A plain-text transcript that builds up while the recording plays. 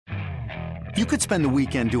You could spend the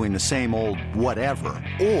weekend doing the same old whatever,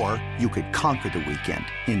 or you could conquer the weekend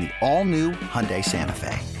in the all-new Hyundai Santa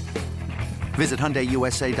Fe. Visit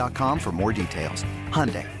HyundaiUSA.com for more details.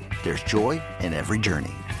 Hyundai, there's joy in every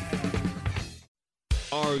journey.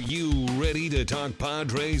 Are you ready to talk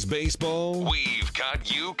Padres baseball? We've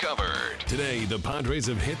got you covered. Today, the Padres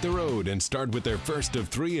have hit the road and start with their first of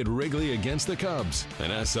 3 at Wrigley against the Cubs.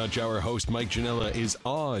 And as such, our host Mike Janella is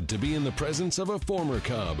awed to be in the presence of a former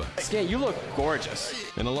Cub. Scan, you look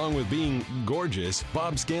gorgeous. And along with being gorgeous,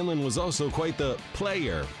 Bob Scanlon was also quite the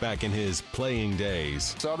player back in his playing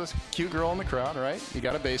days. Saw this cute girl in the crowd, right? You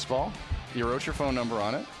got a baseball. You wrote your phone number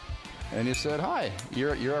on it. And you said, hi,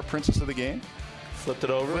 you're our princess of the game. Flipped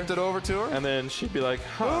it over to her, and then she'd be like,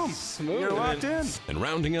 huh, boom, smooth. You're locked in. And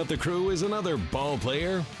rounding out the crew is another ball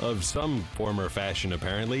player of some former fashion,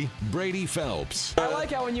 apparently, Brady Phelps. I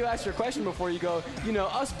like how when you ask your question before you go, you know,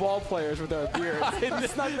 us ball players with our beards.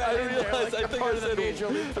 It's not that in there. Like, I think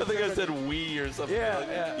I said we or something. Yeah, like,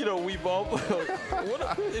 yeah. You know, we ball players.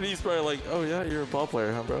 And he's probably like, oh, yeah, you're a ball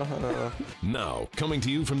player, huh, bro? I don't know. Now, coming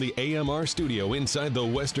to you from the AMR studio inside the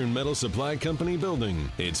Western Metal Supply Company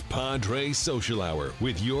building, it's Padres Social Hour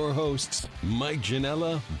with your hosts, Mike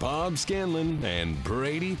Janella, Bob Scanlon, and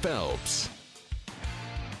Brady Phelps.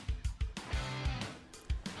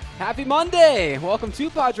 Happy Monday! Welcome to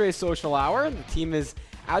Padres Social Hour. The team is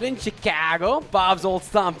out in Chicago, Bob's old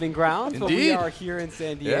stomping grounds. But we are here in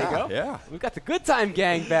San Diego. Yeah. We've got the Good Time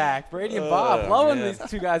Gang back. Brady and Bob. Loving these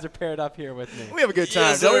two guys are paired up here with me. We have a good time,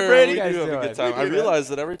 Yes, don't we, sir. Brady? We do have a doing? good time. I realize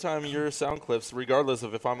that every time your sound clips, regardless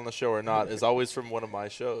of if I'm on the show or not, is always from one of my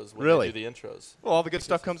shows when Really? they do the intros. Well, all the good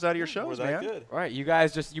stuff comes out of your We're shows, that man. good. All right, you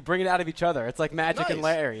guys you bring it out of each other. It's like Magic and Nice.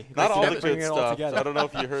 Larry. Not Like, all you the bring good it all stuff. together. I don't know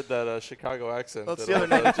if you heard that Chicago accent. That's that, the other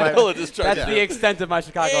night. Janella just tried That's to the extent of my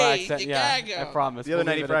Chicago accent. Chicago. Yeah, I promise. The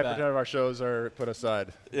other We'll leave it at 95% of our shows are put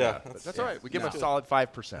aside. Yeah. That's all right. We give them a solid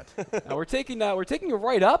 5%. Now we're taking it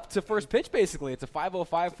right up to first pitch. Basically, it's a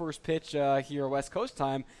 5:05 first pitch here West Coast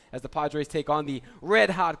time as the Padres take on the red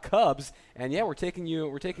hot Cubs. And yeah, we're taking you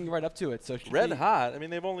right up to it. So Red hot. I mean,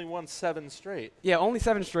 they've only won 7 straight. Yeah, only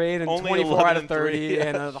 7 straight and Only 24 out of 11-3, 30 yeah.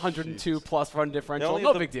 and a 102 plus run They differential. only No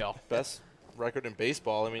have the big deal. Best record in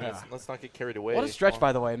baseball. I mean, Yeah. let's not get carried away. What a stretch,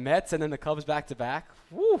 by the way. Mets and then the Cubs back to back.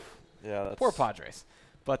 Woo. Yeah, that's Poor Padres.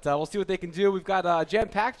 But we'll see what they can do. We've got a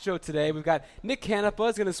jam-packed show today. We've got Nick Canepa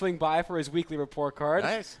is going to swing by for his weekly report card.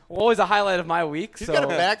 Nice. Always a highlight of my week. He's so got a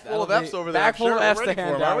bag full of that'll Fs be- over there. Bag full I'm of sure. Fs We're to ready for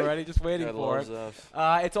hand him, out are we? already. Just waiting God for loves it.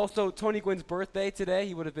 Fs. It's also Tony Gwynn's birthday today.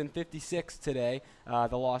 He would have been 56 today,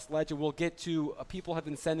 the lost legend. We'll get to people have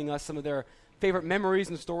been sending us some of their favorite memories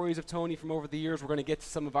and stories of Tony from over the years. We're going to get to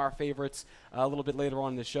some of our favorites a little bit later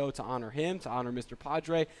on in the show to honor him, to honor Mr.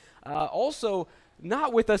 Padre. Also,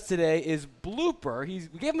 not with us today is Blooper.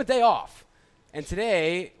 We gave him a day off. And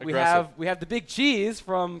today we have the big cheese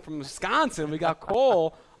from Wisconsin. We got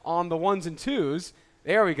Cole on the 1s and 2s.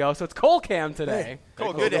 There we go. So it's Cole Cam today.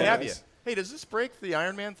 Cole, good to have you. Hey, does this break the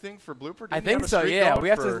Ironman thing for Blooper? I Didn't he have think a so, streak yeah. going We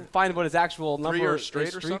have for to find what his actual number years straight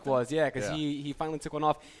his or streak something? was. Yeah, because Yeah. he finally took one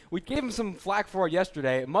off. We gave him some flack for it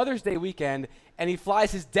yesterday, Mother's Day weekend, and he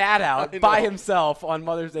flies his dad out by himself on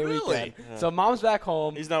Mother's Day weekend. Yeah. So mom's back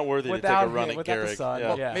home. He's not worthy to take without a run him, at without the Garrick. son. Yeah.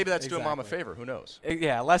 Well, Yeah, maybe that's doing Mom a exactly. favor. Who knows?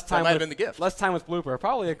 Yeah, less time. might have with- been the gift. Less time with Blooper.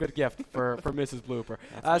 Probably a good gift for Mrs. Blooper.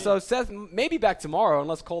 So Seth maybe back tomorrow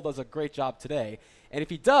unless Cole does a great job today. And if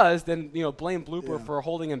he does, then blame Blooper for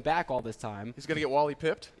holding him back all this time. He's going to get Wally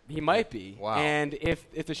pipped? He might be. Wow. And if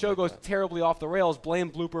the show goes terribly off the rails, blame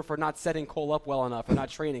Blooper for not setting Cole up well enough or not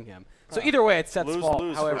training him. So either way, it's Seth's fault.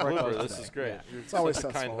 Lose However for it goes Blooper. This today. is great. Yeah. You're It's always such a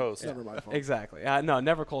Seth's kind fault. host. It's never my fault. Exactly. No,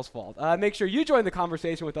 never Cole's fault. Make sure you join the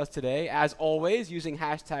conversation with us today, as always, using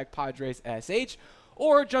hashtag PadresSH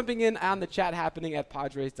or jumping in on the chat happening at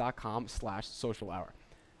Padres.com/social hour.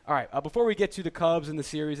 All right, before we get to the Cubs and the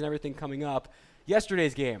series and everything coming up,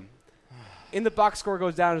 yesterday's game. In the box score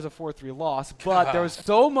goes down as a 4-3 loss, but there was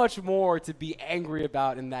so much more to be angry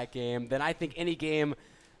about in that game than I think any game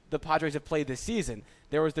the Padres have played this season.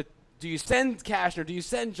 There was the do you send Cashner? Do you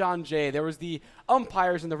send John Jay? There was the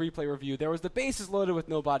umpires in the replay review. There was the bases loaded with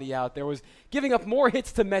nobody out. There was giving up more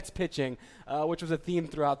hits to Mets pitching, which was a theme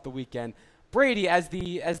throughout the weekend. Brady, as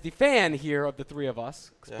the fan here of the three of us,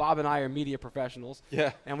 because Bob and I are media professionals,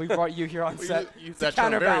 and we brought you here on set use to that term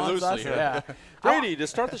very counterbalance us. loosely. Yeah. Brady, to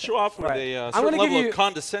start the show off with a I'm certain gonna give level you- of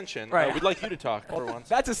condescension, Right. we'd like you to talk for once.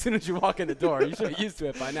 That's as soon as you walk in the door. You should be used to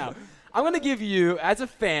it by now. I'm going to give you, as a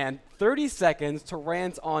fan, 30 seconds to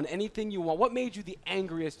rant on anything you want. What made you the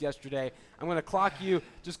angriest yesterday? I'm going to clock you.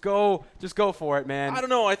 Just go for it, man. I don't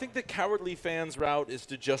know. I think the cowardly fans route is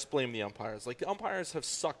to just blame the umpires. Like, the umpires have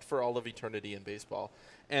sucked for all of eternity in baseball.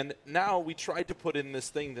 And now we tried to put in this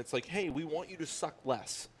thing that's like, hey, we want you to suck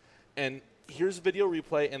less. And here's a video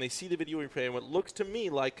replay, and they see the video replay, and what looks to me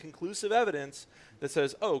like conclusive evidence that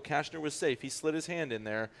says, oh, Cashner was safe. He slid his hand in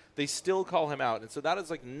there. They still call him out. And so that is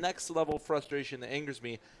like next level frustration that angers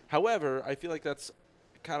me. However, I feel like that's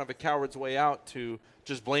kind of a coward's way out to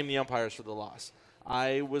just blame the umpires for the loss.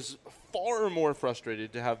 I was far more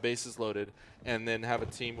frustrated to have bases loaded and then have a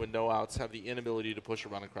team with no outs have the inability to push a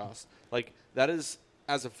run across. Like, that is,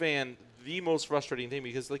 as a fan, the most frustrating thing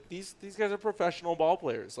because, like, these guys are professional ball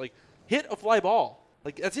players. Like, hit a fly ball.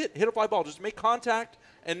 Like, that's it. Hit a fly ball. Just make contact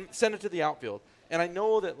and send it to the outfield. And I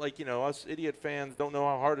know that, like, you know, us idiot fans don't know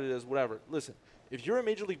how hard it is, whatever. Listen, if you're a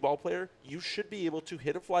Major League ball player, you should be able to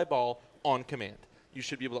hit a fly ball on command. You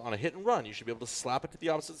should be able to, on a hit and run, you should be able to slap it to the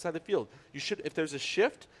opposite side of the field. You should, if there's a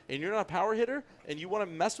shift and you're not a power hitter and you want to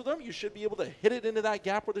mess with them, you should be able to hit it into that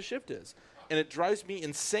gap where the shift is. And it drives me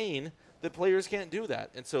insane that players can't do that.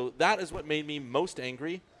 And so that is what made me most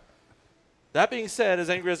angry. That being said, as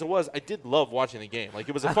angry as it was, I did love watching the game. Like,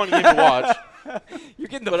 it was a fun game to watch. You're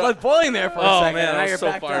getting the blood boiling there for a second. Man, and now I was you're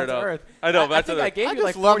so back fired down up. to earth. I know. I think I gave I you just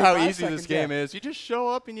like love how 45 easy this seconds. game Yeah. is. You just show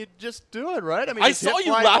up and you just do it, right? I mean, I just saw hit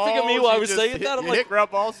you fly laughing at me balls, while I you was just saying hit, that. I'm you like, hit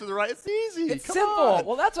ground balls to the right. It's easy. It's Come simple. on.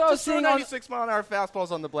 Well, that's what I was Just throw seeing on 96-mile-an-hour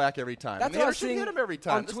fastballs on the black every time. That's and the what I was hitter should seeing hit 'em every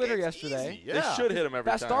time. on Twitter It's yesterday. easy. Yeah. They should hit him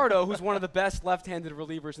every time. Bastardo, who's one of the best left-handed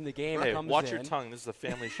relievers in the game, Hey, comes watch in. your tongue. This is a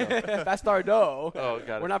family show. Bastardo. Oh,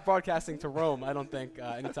 got it. We're not broadcasting to Rome, I don't think,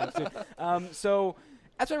 anytime soon. So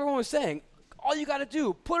that's what everyone was saying. All you got to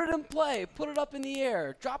do, put it in play, put it up in the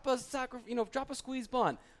air, drop a squeeze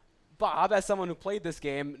bunt. Bob, as someone who played this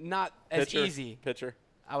game, not as Pitcher, easy, Pitcher.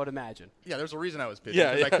 I would imagine. Yeah, there's a reason I was pitching.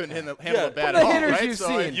 Yeah, because I yeah. couldn't handle Yeah. a bat From the at all, hitters right? you've So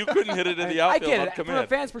seen. You couldn't hit it in the I outfield get on it. From a command.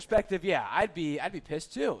 fan's perspective, yeah, I'd be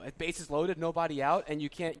pissed too. If bases loaded, nobody out, and you're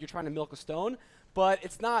trying to milk a stone. But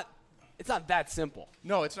it's not that simple.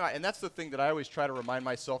 No, it's not. And that's the thing that I always try to remind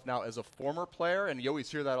myself now as a former player, and you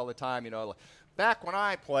always hear that all the time, you know, like, back when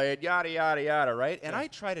I played, yada, yada, yada, right? And I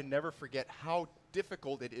try to never forget how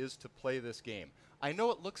difficult it is to play this game. I know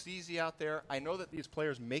it looks easy out there. I know that these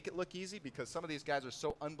players make it look easy because some of these guys are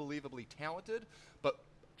so unbelievably talented. But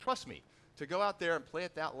trust me, to go out there and play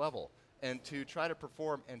at that level and to try to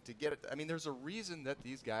perform and to get it, I mean, there's a reason that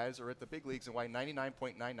these guys are at the big leagues and why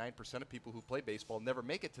 99.99% of people who play baseball never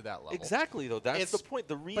make it to that level. Exactly, though. That's It's- the point.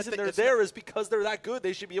 The reason they're it's there not- is because they're that good.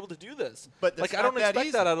 They should be able to do this. But like, it's I don't not that expect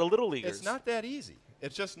easy. that out of little leaguers. It's not that easy.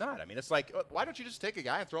 It's just not. I mean, it's like, why don't you just take a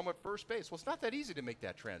guy and throw him at first base? Well, it's not that easy to make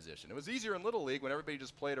that transition. It was easier in Little League when everybody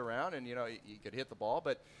just played around and, you know, you could hit the ball.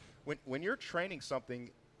 But when you're training something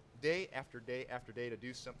day after day after day to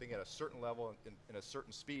do something at a certain level and in a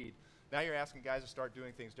certain speed, now you're asking guys to start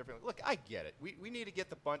doing things differently. Look, I get it. We need to get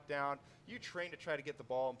the bunt down. You train to try to get the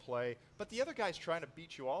ball in play. But the other guy's trying to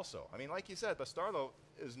beat you also. I mean, like you said, Bastardo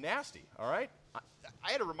is nasty, all right?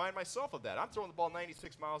 I had to remind myself of that. I'm throwing the ball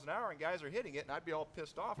 96 miles an hour, and guys are hitting it, and I'd be all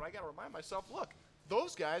pissed off. And I got to remind myself, look,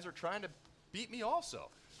 those guys are trying to beat me also.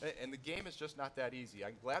 And the game is just not that easy.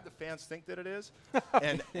 I'm glad the fans think that it is,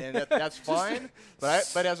 and that's fine.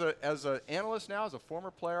 But as an analyst now, as a former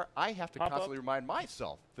player, I have to constantly remind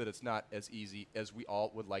myself that it's not as easy as we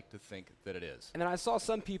all would like to think that it is. And then I saw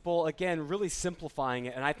some people, again, really simplifying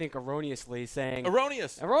it, and I think erroneously saying...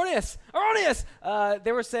 Erroneous.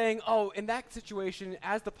 They were saying, oh, in that situation,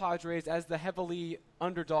 as the Padres, as the heavily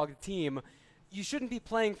underdog team, you shouldn't be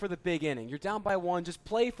playing for the big inning. You're down by one. Just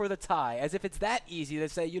play for the tie, as if it's that easy to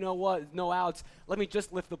say, you know what, no outs. Let me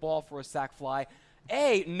just lift the ball for a sac fly.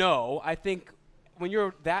 No. I think when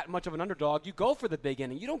you're that much of an underdog, you go for the big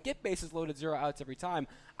inning. You don't get bases loaded, 0 outs every time.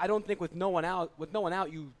 I don't think with no one out,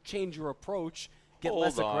 you change your approach, get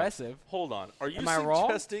less aggressive. Hold on. Are you Am I wrong?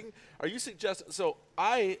 suggesting? Are you suggesting? So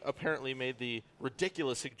I apparently made the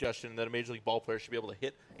ridiculous suggestion that a Major League ball player should be able to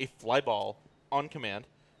hit a fly ball on command.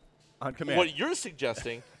 On command. What you're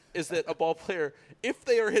suggesting is that a ball player, if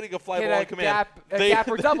they are hitting a fly Hit ball a on command, gap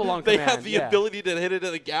or double on they command, have the yeah. ability to hit it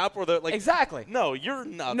in the gap or the like. Exactly. No, you're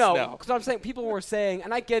nuts. No, now. because I'm saying people were saying,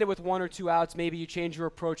 and I get it with 1 or 2 outs, maybe you change your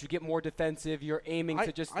approach, you get more defensive, you're aiming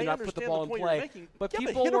to just I not put the understand ball in point play. you're making. But yeah,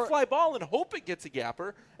 people hit were a fly ball and hope it gets a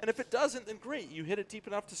gapper, and if it doesn't, then great, you hit it deep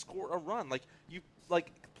enough to score a run. Like you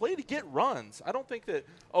play to get runs. I don't think that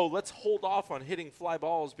let's hold off on hitting fly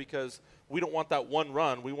balls because we don't want that one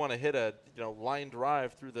run. We want to hit a line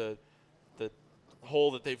drive through the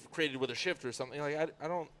hole that they've created with a shift or something. Like I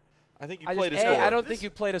don't. I think you play to score. I don't think you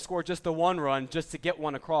play to score just the one run just to get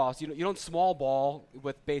one across. You don't small ball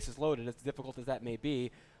with bases loaded, as difficult as that may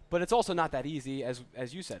be. but it's also not that easy, as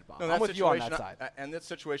you said, Bob. No, I'm with you on that side. And that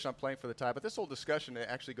situation, I'm playing for the tie. But this whole discussion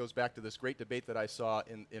actually goes back to this great debate that I saw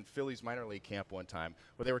in Philly's minor league camp one time,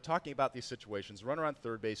 where they were talking about these situations, runner on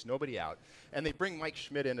third base, nobody out. And they bring Mike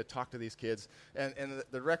Schmidt in to talk to these kids. And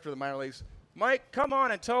the director of the minor leagues, Mike, come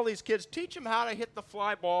on and tell these kids, teach them how to hit the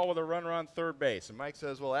fly ball with a runner on third base. And Mike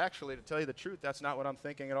says, well, actually, to tell you the truth, that's not what I'm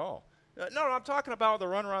thinking at all. No, I'm talking about the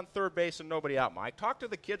runner on third base and nobody out, Mike. Talk to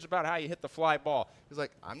the kids about how you hit the fly ball. He's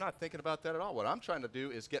like, I'm not thinking about that at all. What I'm trying to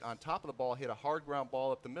do is get on top of the ball, hit a hard ground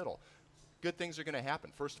ball up the middle. Good things are going to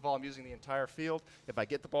happen. First of all, I'm using the entire field. If I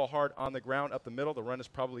get the ball hard on the ground up the middle, the run is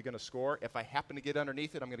probably going to score. If I happen to get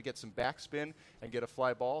underneath it, I'm going to get some backspin and get a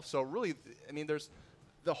fly ball. So really, I mean, there's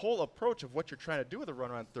the whole approach of what you're trying to do with a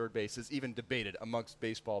runner on third base is even debated amongst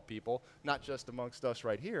baseball people, not just amongst us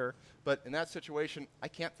right here. But in that situation, I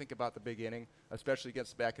can't think about the big inning, especially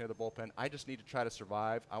against the back end of the bullpen. I just need to try to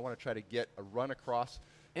survive. I want to try to get a run across.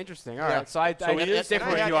 Interesting. All right. So I differ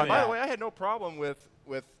with you on that. By the way, I had no problem with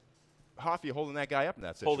Hoffey holding that guy up in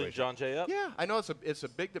that situation. Holding John Jay up? Yeah, I know it's a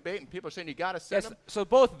big debate, and people are saying you got to send him. So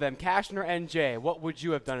both of them, Cashner and Jay, what would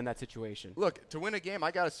you have done in that situation? Look, to win a game,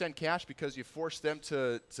 I got to send Cash because you forced them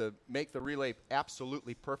to make the relay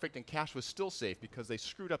absolutely perfect, and Cash was still safe because they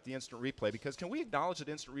screwed up the instant replay. Because can we acknowledge that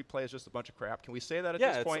instant replay is just a bunch of crap? Can we say that at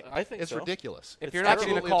this point? I think it's so. ridiculous. If you're not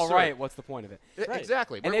getting a call right, what's the point of it? Right.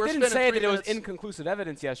 Exactly. And they didn't say that it was inconclusive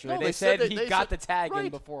evidence yesterday. No, they said he got the tag in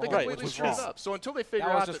before. They completely screwed it up. So until they figure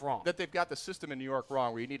out that they've got the system in New York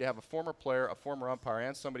wrong, where you need to have a former player, a former umpire,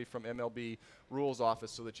 and somebody from MLB rules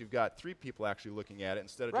office so that you've got three people actually looking at it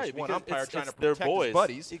instead of just one umpire trying to protect his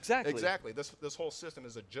buddies. Exactly. This whole system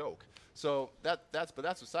is a joke. So that's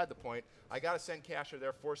beside the point. I got to send Casher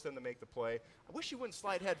there, force them to make the play. I wish you wouldn't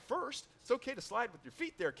slide head first. It's okay to slide with your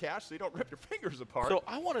feet there, Cash, so you don't rip your fingers apart. So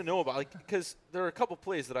I want to know about, because there are a couple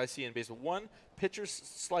plays that I see in baseball. One, pitchers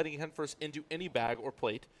sliding head first into any bag or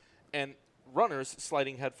plate, and runners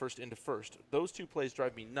sliding headfirst into first. Those two plays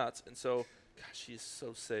drive me nuts, and so, gosh, she's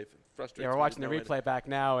so safe. And frustrating. Yeah, we're watching the replay back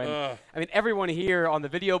now, and I mean, everyone here on the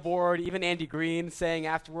video board, even Andy Green saying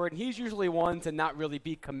afterward, and he's usually one to not really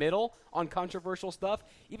be committal on controversial stuff.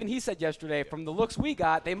 Even he said yesterday, from the looks we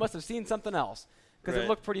got, they must have seen something else because it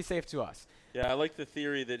looked pretty safe to us. Yeah, I like the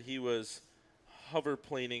theory that he was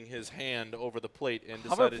hoverplaning his hand over the plate and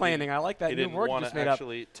hoverplaning. I like that he new didn't word you want just to made up.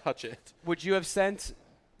 actually touch it. Would you have sent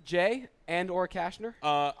Jay and or Cashner?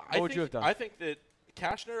 What would you have done? I think that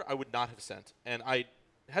Cashner I would not have sent. And I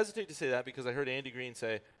hesitate to say that because I heard Andy Green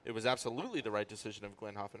say it was absolutely the right decision of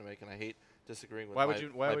Glenn Hoffman to make, and I hate disagreeing with my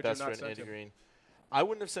best friend Andy Green. I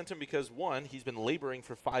wouldn't have sent him because, one, he's been laboring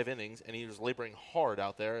for 5 innings, and he was laboring hard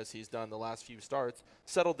out there as he's done the last few starts.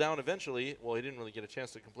 Settled down eventually. Well, he didn't really get a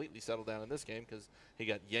chance to completely settle down in this game because he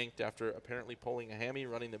got yanked after apparently pulling a hammy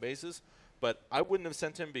running the bases. But I wouldn't have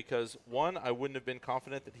sent him because, one, I wouldn't have been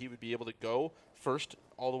confident that he would be able to go first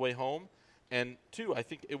all the way home. And, two, I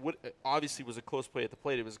think it obviously was a close play at the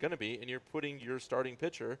plate. It was going to be, and you're putting your starting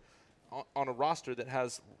pitcher on a roster that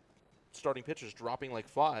has starting pitchers dropping like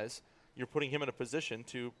flies. You're putting him in a position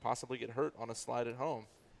to possibly get hurt on a slide at home.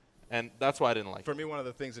 And that's why I didn't like it. For me, one of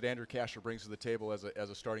the things that Andrew Casher brings to the table as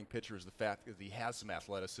a starting pitcher is the fact that he has some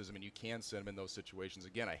athleticism, and you can send him in those situations.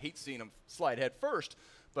 Again, I hate seeing him slide head first,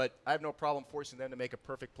 but I have no problem forcing them to make a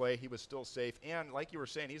perfect play. He was still safe. And like you were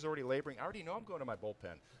saying, he's already laboring. I already know I'm going to my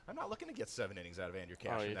bullpen. I'm not looking to get 7 innings out of Andrew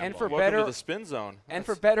Casher. And for welcome to the spin zone. And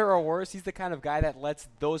for better or worse, he's the kind of guy that lets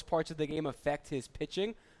those parts of the game affect his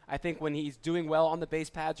pitching. I think when he's doing well on the base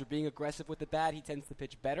pads or being aggressive with the bat, he tends to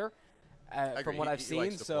pitch better from what I've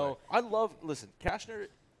seen. So I listen, Cashner,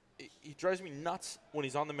 he drives me nuts when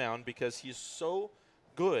he's on the mound because he's so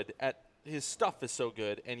good at his stuff is so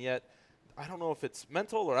good, and yet I don't know if it's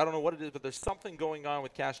mental or I don't know what it is, but there's something going on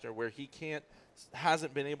with Cashner where he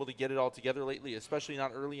hasn't been able to get it all together lately, especially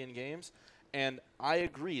not early in games. And I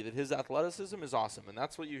agree that his athleticism is awesome, and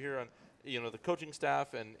that's what you hear on the coaching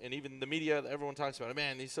staff and even the media. Everyone talks about it.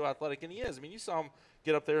 Man, he's so athletic, and he is. I mean, you saw him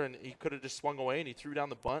get up there, and he could have just swung away, and he threw down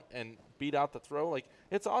the bunt and beat out the throw. Like,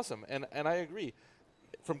 it's awesome, and I agree.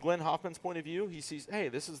 From Glenn Hoffman's point of view, he sees, hey,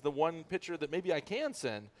 this is the one pitcher that maybe I can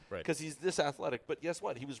send because he's this athletic. But guess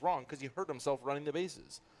what? He was wrong because he hurt himself running the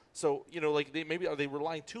bases. So, are they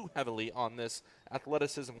relying too heavily on this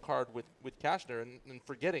athleticism card with Cashner and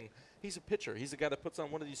forgetting he's a pitcher. He's a guy that puts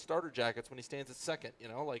on one of these starter jackets when he stands at second,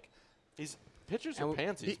 He's Pitchers are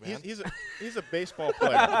pansies, man. He's a baseball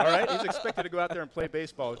player, all right? He's expected to go out there and play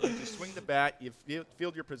baseball. You swing the bat, you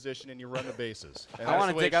field your position, and you run the bases. And I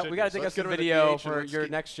want to dig up. We got to dig dig up some video for your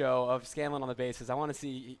next show of Scanlon on the bases. I want to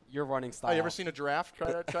see your running style. Oh, you ever seen a giraffe try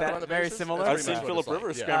to run the bases? Very similar. I've seen Philip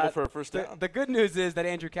Rivers scramble for a first down. The good news is that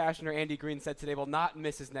Andrew Kashner, Andy Green said today will not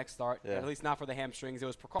miss his next start, Yeah. at least not for the hamstrings. It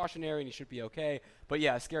was precautionary, and he should be okay. But,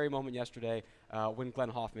 yeah, a scary moment yesterday when Glenn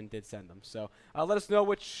Hoffman did send them. So let us know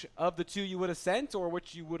which of the two you would have sent or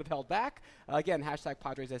which you would have held back. Again, hashtag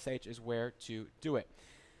PadresSH is where to do it.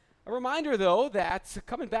 A reminder, though, that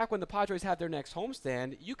coming back when the Padres have their next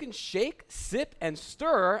homestand, you can shake, sip, and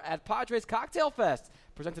stir at Padres Cocktail Fest,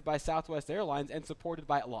 presented by Southwest Airlines and supported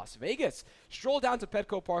by Las Vegas. Stroll down to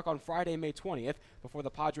Petco Park on Friday, May 20th, before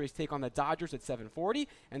the Padres take on the Dodgers at 7:40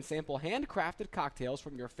 and sample handcrafted cocktails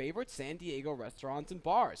from your favorite San Diego restaurants and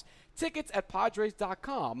bars. Tickets at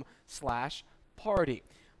Padres.com/party.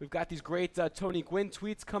 We've got these great Tony Gwynn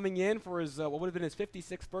tweets coming in for his what would have been his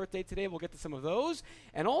 56th birthday today. We'll get to some of those.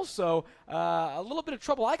 And also, a little bit of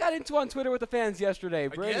trouble I got into on Twitter with the fans yesterday.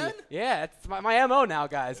 Brady. Again? Yeah, it's my MO now,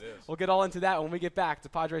 guys. It is. We'll get all into that when we get back to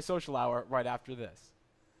Padres Social Hour right after this.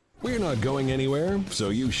 We're not going anywhere, so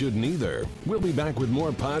you shouldn't either. We'll be back with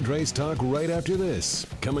more Padres talk right after this.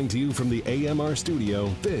 Coming to you from the AMR studio,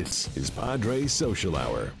 this is Padres Social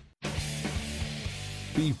Hour.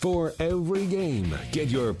 Before every game, get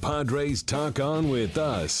your Padres talk on with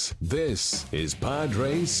us. This is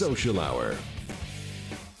Padres Social Hour.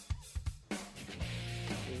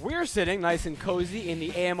 We're sitting nice and cozy in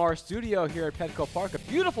the AMR studio here at Petco Park. A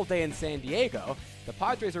beautiful day in San Diego. The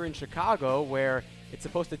Padres are in Chicago, where it's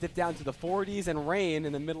supposed to dip down to the 40s and rain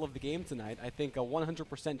in the middle of the game tonight. I think a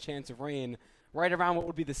 100% chance of rain right around what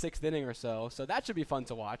would be the 6th inning or so. So that should be fun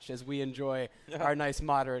to watch as we enjoy our nice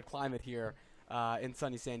moderate climate here in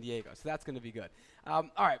sunny San Diego. So that's going to be good. All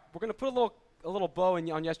right, we're going to put a little bow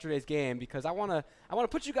on yesterday's game because I want to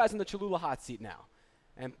put you guys in the Cholula hot seat now.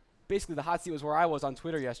 And basically the hot seat was where I was on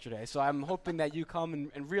Twitter yesterday. So I'm hoping that you come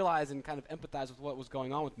and realize and kind of empathize with what was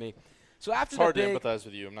going on with me. So after It's hard to empathize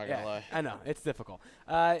with you, I'm not going to lie. I know, it's difficult.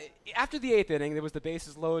 After the 8th inning, there was the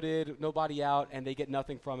bases loaded, nobody out, and they get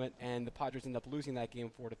nothing from it, and the Padres end up losing that game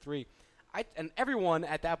 4-3. And everyone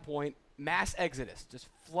at that point, mass exodus, just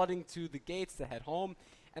flooding to the gates to head home.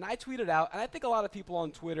 And I tweeted out, and I think a lot of people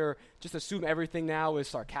on Twitter just assume everything now is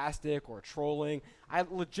sarcastic or trolling. I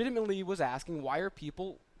legitimately was asking, why are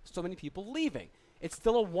so many people leaving? It's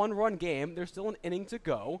still a one-run game. There's still an inning to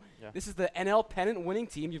go. Yeah. This is the NL pennant winning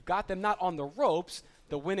team. You've got them not on the ropes.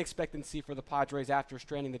 The win expectancy for the Padres after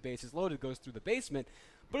stranding the bases loaded goes through the basement.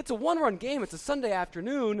 But it's a one-run game. It's a Sunday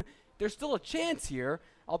afternoon. There's still a chance here,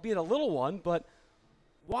 albeit a little one, but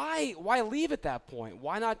why leave at that point?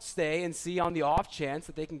 Why not stay and see on the off chance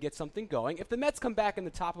that they can get something going? If the Mets come back in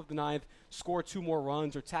the top of the 9th, score 2 more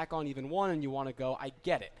runs, or tack on even 1 and you want to go, I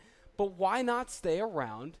get it. But why not stay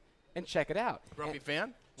around and check it out? Grumpy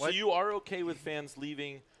fan? So you are okay with fans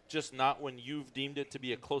leaving, just not when you've deemed it to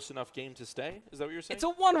be a close enough game to stay? Is that what you're saying? It's a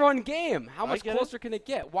one-run game. How much closer can it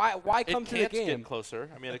get? Why come to the game? It can't get closer.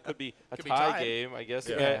 I mean, it could be a Could be tie tied. game, I guess.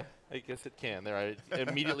 Yeah. I guess it can. There, I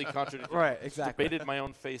immediately contradicted. Right, exactly. Debated my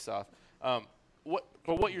own face off. But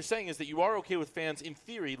what you're saying is that you are okay with fans, in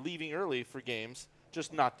theory, leaving early for games,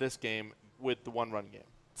 just not this game with the one-run game.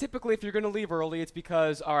 Typically, if you're going to leave early, it's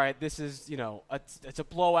because, all right, this is, it's a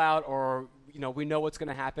blowout or, we know what's going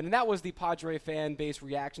to happen. And that was the Padre fan base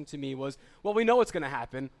reaction to me was, well, we know what's going to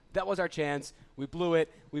happen. That was our chance. We blew it.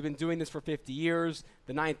 We've been doing this for 50 years.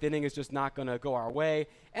 The 9th inning is just not going to go our way.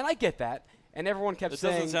 And I get that. And everyone kept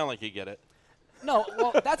saying. It doesn't sound like you get it. No,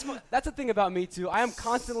 well, that's the thing about me, too. I am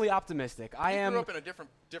constantly optimistic. You grew up in a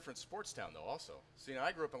different sports town, though, also. See,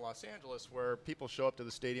 I grew up in Los Angeles where people show up to the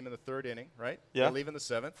stadium in the 3rd inning, right? Yeah. They leave in the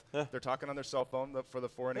 7th. Yeah. They're talking on their cell phone for the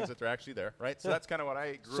 4 innings that they're actually there, right? So that's kind of what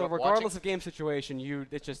I grew up So regardless watching. of game situation, you're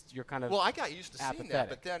kind of Well, I got used to seeing that, apathetic.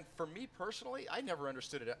 but then for me personally, I never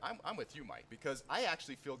understood it. I'm with you, Mike, because I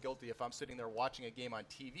actually feel guilty if I'm sitting there watching a game on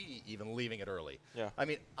TV, even leaving it early. Yeah. I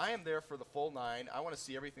mean, I am there for the full 9. I want to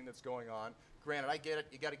see everything that's going on. Granted, I get it.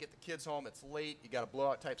 You got to get the kids home. It's late. You got a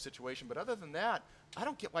blowout type situation. But other than that, I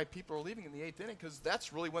don't get why people are leaving in the 8th inning because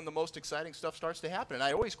that's really when the most exciting stuff starts to happen. And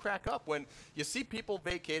I always crack up when you see people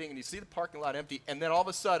vacating and you see the parking lot empty, and then all of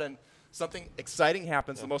a sudden something exciting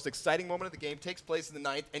happens. Yeah. The most exciting moment of the game takes place in the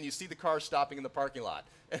 9th, and you see the cars stopping in the parking lot.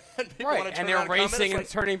 And people want to turn and they're around racing and and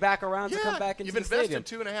turning back around to come back into the stadium.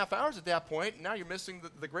 You've invested 2.5 hours at that point, and now you're missing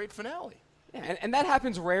the great finale. Yeah, and that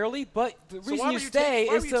happens rarely, but the reason why you were you stay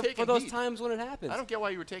why is were you for taking those heat? times when it happens. I don't get why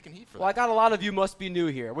you were taking heat for Well, I that. got a lot of you must be new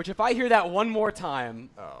here, which if I hear that one more time,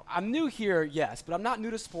 Oh. I'm new here, yes, but I'm not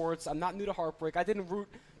new to sports. I'm not new to heartbreak. I didn't root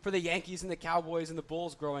for the Yankees and the Cowboys and the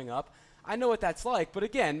Bulls growing up. I know what that's like, but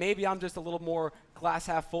again, maybe I'm just a little more glass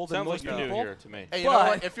half full than Sounds most like you're people. new here to me. Hey, you know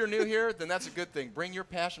what? But- If you're new here, then that's a good thing. Bring your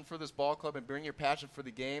passion for this ball club and bring your passion for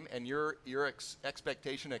the game and your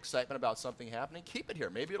expectation and excitement about something happening. Keep it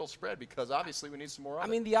here. Maybe it'll spread because obviously we need some more of I it.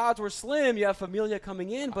 mean, the odds were slim. You have Familia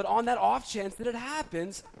coming in, but on that off chance that it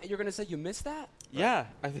happens, you're going to say you missed that? Yeah,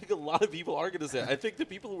 I think a lot of people are going to say. I think the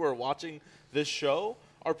people who are watching this show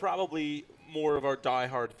are probably more of our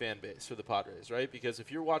diehard fan base for the Padres, right? Because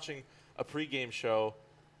if you're watching a pregame show,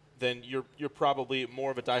 then you're probably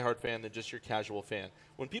more of a diehard fan than just your casual fan.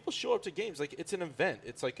 When people show up to games, like it's an event.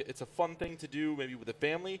 It's like it's a fun thing to do, maybe with a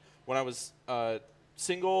family. When I was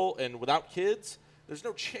single and without kids, there's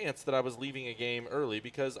no chance that I was leaving a game early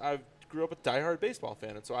because I grew up a diehard baseball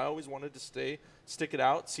fan, and so I always wanted to stick it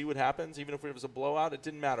out, see what happens. Even if it was a blowout, it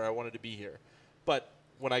didn't matter. I wanted to be here. But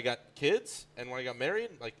when I got kids and when I got married,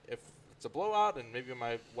 like if it's a blowout and maybe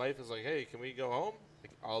my wife is like, "Hey, can we go home?"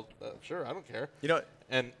 Like, I'll sure, I don't care. You know,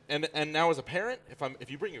 And now as a parent,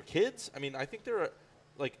 if you bring your kids, I mean, I think there are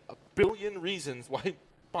like a billion reasons why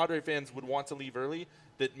Padre fans would want to leave early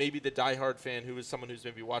that maybe the diehard fan who is someone who's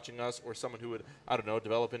maybe watching us or someone who would, I don't know,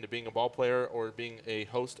 develop into being a ball player or being a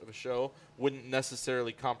host of a show wouldn't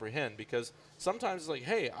necessarily comprehend, because sometimes it's like,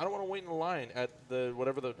 hey, I don't want to wait in the line at the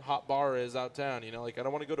whatever the hot bar is out town, you know, like I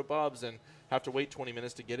don't want to go to Bub's and have to wait 20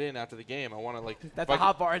 minutes to get in after the game. I want to like That's if I a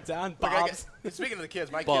hot bar in town. look, I Bob's. guess- speaking of the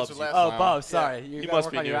kids, my Bubs, kids would last. Oh, Wow. Bob's. Sorry. Yeah. You You gotta must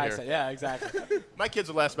work be on your new here. accent. Yeah, exactly. My kids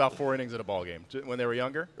would last about 4 innings at a ball game when they were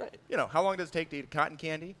younger. Right. You know, how long does it take to eat cotton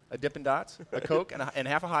candy, a Dippin' Dots, a Coke, and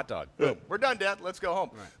half a hot dog? Boom. We're done, Dad. Let's go home.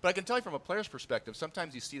 Right. But I can tell you from a player's perspective,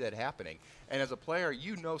 sometimes you see that happening. And as a player,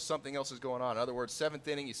 you know something else is going on. In other words, 7th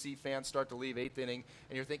inning, you see fans start to leave, 8th inning,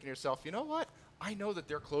 and you're thinking to yourself, you know what? I know that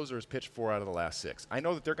their closer has pitched 4 out of the last 6. I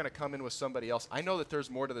know that they're going to come in with somebody else. I know that there's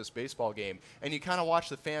more to this baseball game. And you kind of watch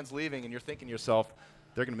the fans leaving, and you're thinking to yourself,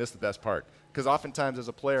 they're going to miss the best part. Because oftentimes as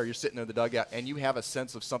a player, you're sitting in the dugout, and you have a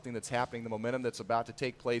sense of something that's happening, the momentum that's about to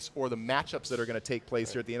take place, or the matchups that are going to take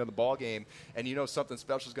place here at the end of the ball game, and you know something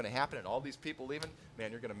special is going to happen, and all these people leaving, man,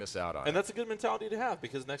 you're going to miss out on it. And that's a good mentality to have,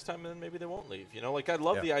 because next time then maybe they won't leave. You know, like I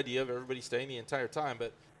love Yeah. the idea of everybody staying the entire time,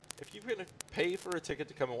 but if you're going to pay for a ticket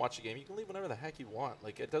to come and watch a game, you can leave whenever the heck you want.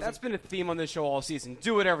 Like it doesn't. That's been a theme on this show all season.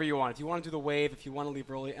 Do whatever you want. If you want to do the wave, if you want to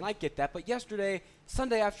leave early, and I get that. But yesterday,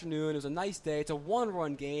 Sunday afternoon, it was a nice day. It's a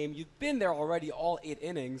one-run game. You've been there already all 8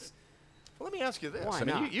 innings. Well, let me ask you this. Why I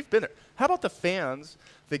mean, not? you've been there. How about the fans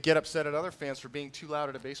that get upset at other fans for being too loud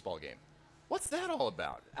at a baseball game? What's that all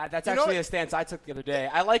about? That's You know, actually a stance I took the other day.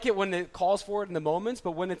 I like it when it calls for it in the moments,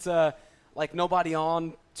 but when it's like nobody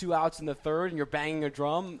on, 2 outs in the third, and you're banging a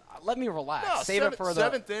drum, let me relax. No, Save it for the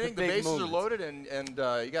 7th inning, the big bases moments. are loaded, and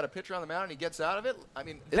you got a pitcher on the mound, and he gets out of it. I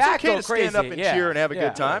mean, it's That okay go to stand up crazy, and yeah, cheer and have a yeah.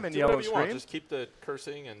 good time and do yell whatever and you want. scream. Just keep the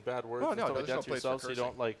cursing and bad words Oh, and no, stuff like there's no that to place for yourself, so you cursing.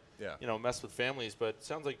 don't like Yeah. mess with families. But it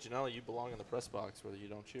sounds like Janela, you belong in the press box whether you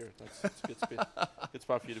don't cheer. That's a good good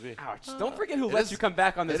spot for you to be. Ouch. Don't forget who It lets is- you come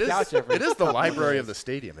back on this It is, couch every it is the library of the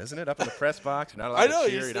stadium, isn't it? Up in the press box, you're not allowed I know, to you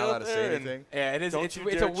cheer, you're sit not up allowed to say there and- anything. Yeah, it is. Don't It's you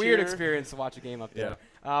a dare weird cheer. experience to watch a game up there. Yeah.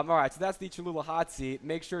 All right, so that's the Cholula Hot Seat.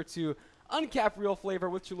 Make sure to uncap real flavor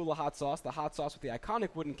with Cholula Hot Sauce, the hot sauce with the iconic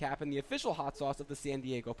wooden cap and the official hot sauce of the San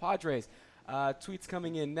Diego Padres. Tweets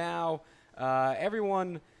coming in now.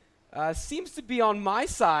 Everyone seems to be on my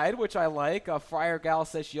side, which I like. Friar Gal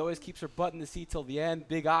says she always keeps her butt in the seat till the end.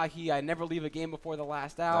 Big Ahi, I never leave a game before the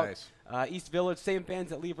last out. Nice. East Village, same fans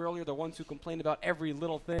that leave earlier, the ones who complain about every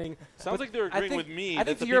little thing. Sounds But like they're I agreeing think- with me I that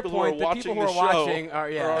think the to your people who are point, the watching people who the are show watching are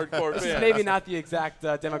are hardcore this is fans. maybe not the exact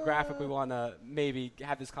demographic we want to maybe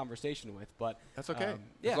have this conversation with, but That's okay.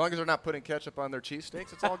 yeah. As long as they're not putting ketchup on their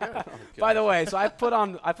cheesesteaks, it's all good. By the way, so I put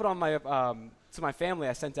on my to my family.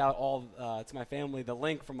 I sent out all to my family the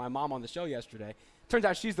link from my mom on the show yesterday. Turns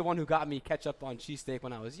out she's the one who got me ketchup on cheesesteak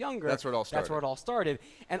when I was younger. That's where it all That's where started. it all started.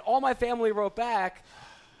 And all my family wrote back,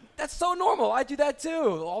 that's so normal. I do that too.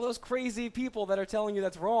 All those crazy people that are telling you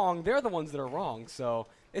that's wrong, they're the ones that are wrong. So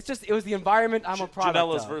it was the environment I'm a product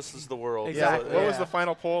Janela's of. versus the world. Exactly. What was Yeah. the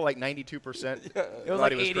final poll? Like 92%? It was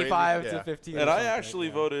like 85 to 15. And or I something, actually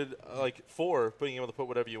yeah. voted for being able to put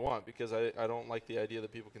whatever you want, because I don't like the idea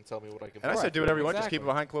that people can tell me what I can And I put. said do whatever you want, just Exactly. keep it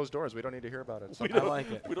behind closed doors. We don't need to hear about it. So I like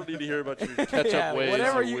it. We don't need to hear about your ketchup Yeah, ways,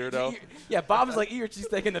 whatever you weirdo. yeah, Bob is like, eat your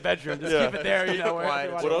cheesesteak in the bedroom. Just Yeah. keep it there, you know. wherever Why?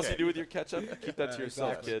 you want What it. else you do with your ketchup? Keep that to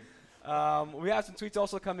yourself, Exactly. kid. We have some tweets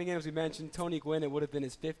also coming in. As we mentioned, Tony Gwynn, it would have been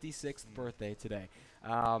his 56th birthday today.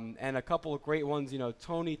 And a couple of great ones.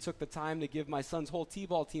 Tony took the time to give my son's whole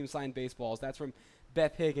T-ball team signed baseballs. That's from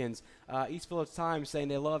Beth Higgins. East Village Times saying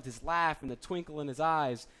they loved his laugh and the twinkle in his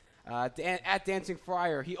eyes. At Dancing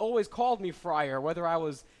Friar, he always called me Friar, whether I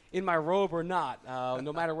was in my robe or not,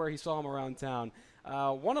 no matter where he saw him around town.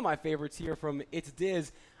 One of my favorites here from It's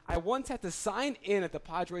Diz. I once had to sign in at the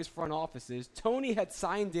Padres front offices. Tony had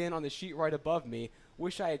signed in on the sheet right above me.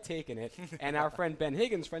 Wish I had taken it. And our friend Ben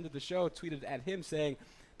Higgins, friend of the show, tweeted at him saying,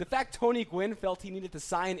 the fact Tony Gwynn felt he needed to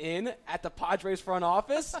sign in at the Padres front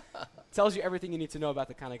office tells you everything you need to know about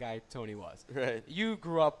the kind of guy Tony was. Right. You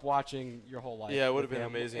grew up watching your whole life. Yeah, it would have been him.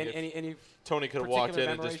 amazing Any Tony could have walked in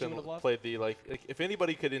and just memories you would have played the, like, if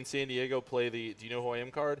anybody could in San Diego play the Do You Know Who I Am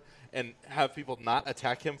card and have people not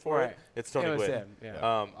attack him for it, it's Tony Gwynn. Him,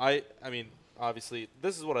 yeah. I mean, obviously,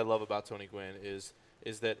 this is what I love about Tony Gwynn is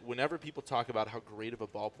that whenever people talk about how great of a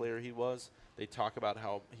ball player he was, they talk about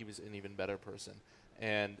how he was an even better person.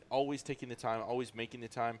 And always taking the time, always making the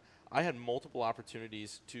time. I had multiple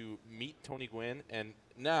opportunities to meet Tony Gwynn, and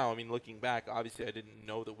now, I mean, looking back, obviously I didn't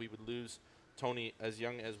know that we would lose Tony as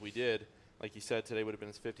young as we did. Like you said, today would have been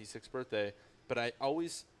his 56th birthday. But I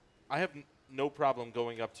have no problem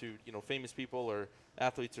going up to, famous people or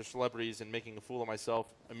athletes or celebrities and making a fool of myself,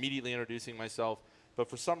 immediately introducing myself. But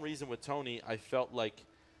for some reason with Tony, I felt like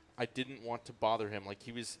I didn't want to bother him. Like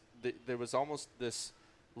there was almost this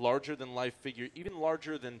larger-than-life figure, even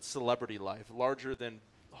larger than celebrity life, larger than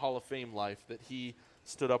Hall of Fame life, that he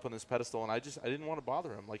stood up on this pedestal, and I didn't want to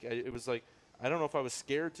bother him. Like it was like, I don't know if I was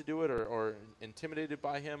scared to do it or intimidated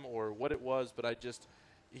by him or what it was, but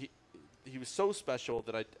he was so special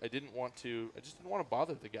that I just didn't want to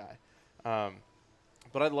bother the guy.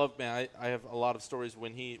 But I love, man, I have a lot of stories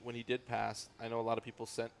when he did pass. I know a lot of people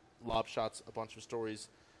sent Lob Shots a bunch of stories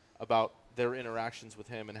about their interactions with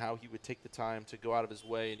him and how he would take the time to go out of his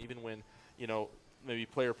way. And even when, maybe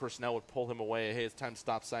player personnel would pull him away, hey, it's time to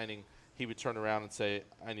stop signing, he would turn around and say,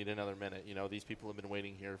 I need another minute. These people have been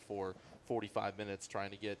waiting here for 45 minutes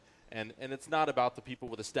trying to get. And it's not about the people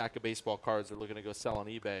with a stack of baseball cards they're looking to go sell on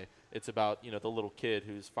eBay. It's about, the little kid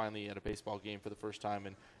who's finally at a baseball game for the first time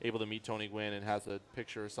and able to meet Tony Gwynn and has a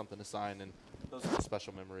picture or something to sign. And those are the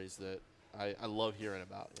special memories that I love hearing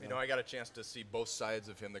about. I got a chance to see both sides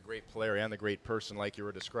of him, the great player and the great person like you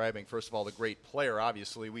were describing. First of all, the great player,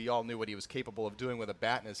 obviously. We all knew what he was capable of doing with a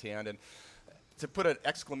bat in his hand. And to put an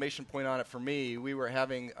exclamation point on it for me, we were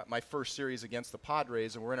having my first series against the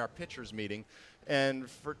Padres, and we're in our pitchers meeting. And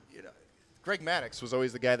Greg Maddux was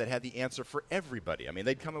always the guy that had the answer for everybody. I mean,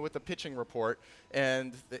 they'd come in with a pitching report,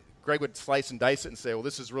 and Greg would slice and dice it and say, well,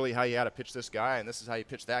 this is really how you had to pitch this guy, and this is how you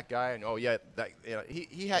pitch that guy. And, oh, yeah,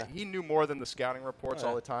 he knew more than the scouting reports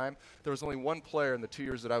all the time. There was only one player in the 2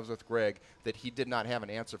 years that I was with Greg that he did not have an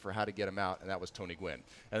answer for how to get him out, and that was Tony Gwynn.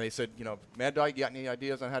 And they said, Mad Dog, you got any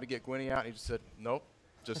ideas on how to get Gwynny out? And he just said, nope.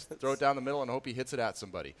 Just throw it down the middle and hope he hits it at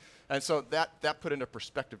somebody. And so that put into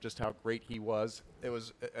perspective just how great he was. It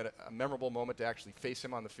was a memorable moment to actually face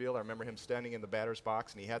him on the field. I remember him standing in the batter's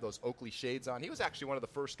box, and he had those Oakley shades on. He was actually one of the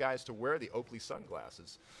first guys to wear the Oakley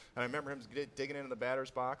sunglasses. And I remember him digging into the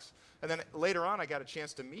batter's box. And then later on, I got a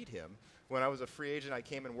chance to meet him. When I was a free agent, I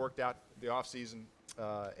came and worked out the offseason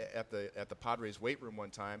at the Padres weight room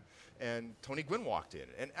one time, and Tony Gwynn walked in.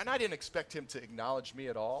 And I didn't expect him to acknowledge me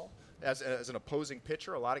at all. As an opposing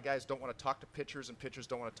pitcher, a lot of guys don't want to talk to pitchers, and pitchers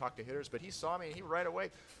don't want to talk to hitters. But he saw me, and he right away,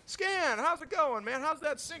 Scan, how's it going, man? How's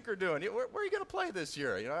that sinker doing? Where are you going to play this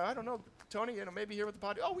year? I don't know, Tony. Maybe here with the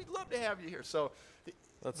Padres. Oh, we'd love to have you here. So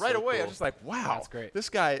right away, I was just like, wow, that's great. This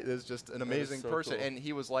guy is just an amazing person. Cool. And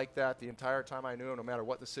he was like that the entire time I knew him, no matter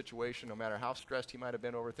what the situation, no matter how stressed he might have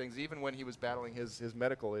been over things. Even when he was battling his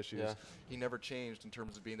medical issues, he never changed in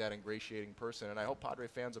terms of being that ingratiating person. And I hope Padre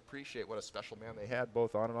fans appreciate what a special man they had,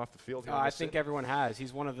 both on and off the field. I think everyone has.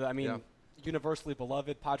 He's one of the, universally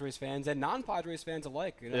beloved Padres fans and non-Padres fans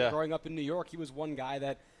alike. Growing up in New York, he was one guy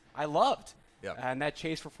that I loved. Yeah. And that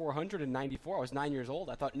chase for 400 in 94, I was 9 years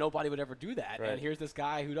old. I thought nobody would ever do that. Right. And here's this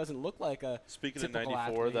guy who doesn't look like a Speaking of typical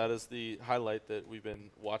 94, athlete. that is the highlight that we've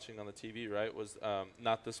been watching on the TV, right? Was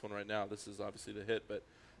not this one right now. This is obviously the hit, but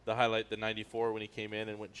the highlight, the 94, when he came in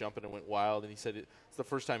and went jumping and went wild. And he said it's the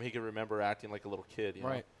first time he could remember acting like a little kid. You know?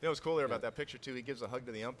 You know what's cool there about that picture, too? He gives a hug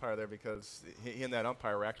to the umpire there because he and that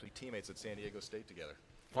umpire were actually teammates at San Diego State together.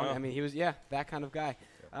 Funny. I mean, he was, that kind of guy.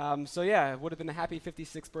 It would have been a happy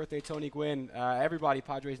 56th birthday, Tony Gwynn. Everybody,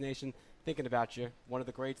 Padres Nation, thinking about you. One of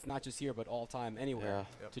the greats, not just here, but all time, anywhere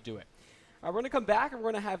to do it. We're going to come back, and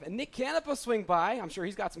we're going to have Nick Canepa swing by. I'm sure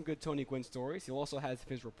he's got some good Tony Gwynn stories. He also has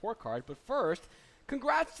his report card. But first,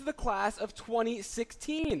 Congrats to the class of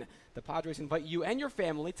 2016. The Padres invite you and your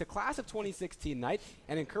family to Class of 2016 night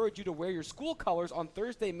and encourage you to wear your school colors on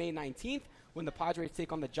Thursday, May 19th when the Padres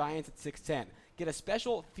take on the Giants at 6:10. Get a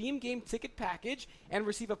special theme game ticket package and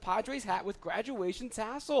receive a Padres hat with graduation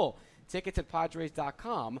tassel. Tickets at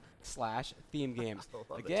Padres.com/theme games.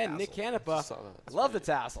 Again, Nick Canepa, love the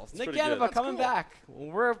tassels. Nick Canepa coming back.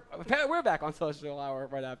 We're back on Social Hour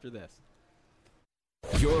right after this.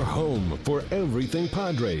 Your home for everything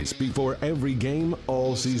Padres before every game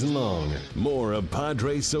all season long. More of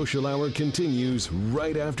Padres Social Hour continues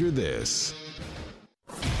right after this.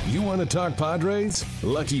 You want to talk Padres?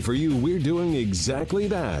 Lucky for you, we're doing exactly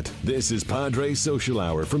that. This is Padres Social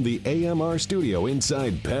Hour from the AMR studio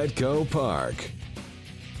inside Petco Park.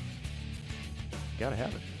 Gotta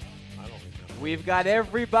have it. We've got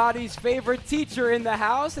everybody's favorite teacher in the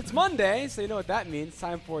house. It's Monday, so you know what that means.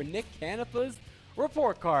 Time for Nick Canepa's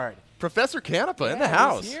report card. Professor Canepa in the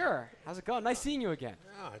house. He's here. How's it going? Nice seeing you again.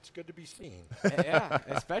 Yeah, it's good to be seen. Yeah,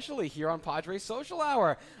 especially here on Padres Social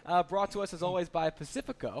Hour. Brought to us, as always, by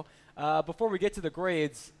Pacifico. Before we get to the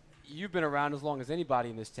grades, you've been around as long as anybody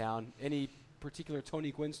in this town. Any particular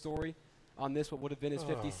Tony Gwynn story on this, what would have been his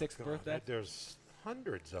 56th birthday? There's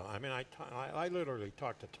hundreds. I mean, I literally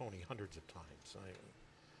talked to Tony hundreds of times.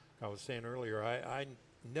 I was saying earlier, I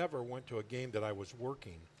never went to a game that I was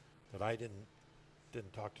working that I didn't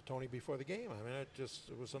talk to Tony before the game. I mean, it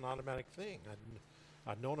was an automatic thing.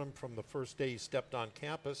 I'd known him from the first day he stepped on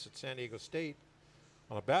campus at San Diego State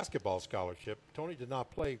on a basketball scholarship. Tony did not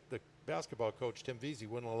play. The basketball coach, Tim Vesey,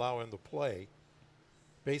 wouldn't allow him to play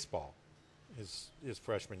baseball his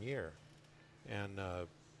freshman year. And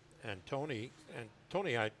Tony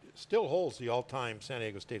still holds the all-time San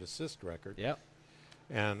Diego State assist record. Yep.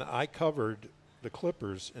 And I covered the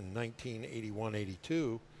Clippers in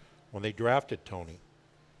 1981-82 when they drafted Tony.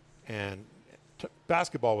 And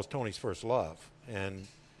basketball was Tony's first love. And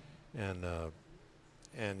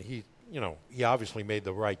he, he obviously made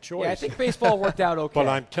the right choice. Yeah, I think baseball worked out okay. But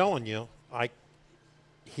I'm telling you,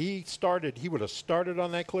 he would have started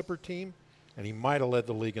on that Clipper team, and he might have led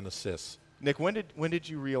the league in assists. Nick, when did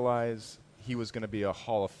you realize he was going to be a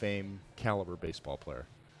Hall of Fame caliber baseball player?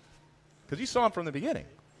 Because you saw him from the beginning.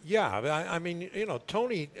 Yeah, I mean,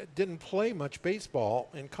 Tony didn't play much baseball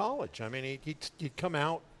in college. I mean, he'd come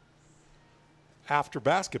out after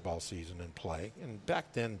basketball season and play. And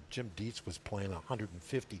back then, Jim Dietz was playing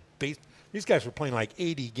 150 These guys were playing like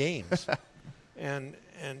 80 games. and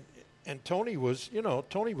Tony was,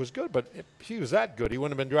 Tony was good, but if he was that good, he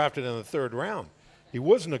wouldn't have been drafted in the third round. He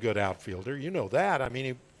wasn't a good outfielder. You know that. I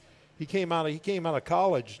mean, he came out of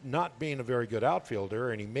college not being a very good outfielder,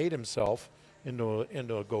 and he made himself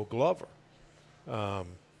into a Gold Glover. But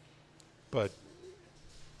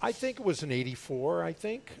I think it was an 84, I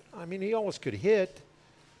think. I mean, he always could hit,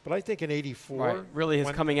 but I think an 84. Right. Really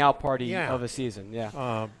his coming out party of a season,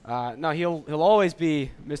 yeah. No, he'll always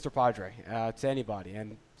be Mr. Padre to anybody,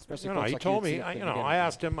 and especially he told me, I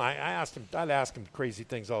asked him, I'd ask him crazy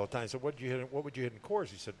things all the time. I said, what would you hit in cores?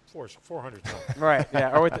 He said, 400 something. Right,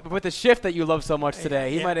 yeah. Or with the shift that you love so much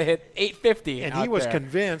today, he might have hit 850. And he was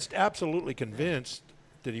convinced, absolutely convinced,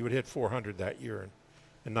 that he would hit 400 that year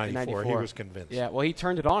in 94. He was convinced. Yeah, well, he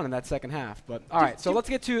turned it on in that second half. But all right, so I want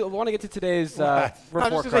to get to today's report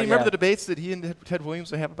card. Remember the debates that he and Ted Williams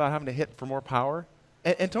have about having to hit for more power?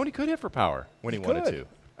 And Tony could hit for power when he wanted to.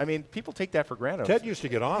 I mean, people take that for granted. Ted used to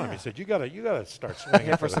get on him. He said, "You gotta start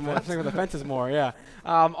swinging for some more, swing with the fences more." Yeah.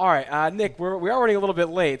 All right, Nick, we are running a little bit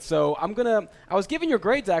late, so I was giving your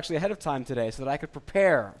grades actually ahead of time today so that I could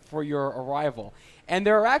prepare for your arrival, and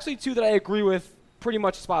there are actually two that I agree with pretty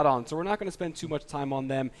much spot on. So we're not going to spend too much time on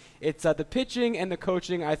them. It's the pitching and the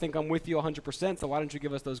coaching. I think I'm with you 100%. So why don't you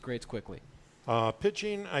give us those grades quickly?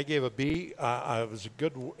 Pitching, I gave a B. It was a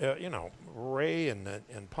good, Ray and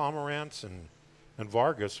Pomerantz and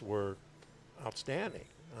Vargas were outstanding.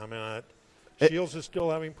 I mean, Shields is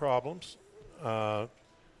still having problems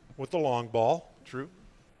with the long ball. True.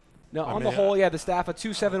 No, on the whole, the staff a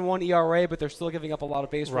 2.71 ERA, but they're still giving up a lot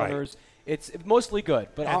of base runners. It's mostly good,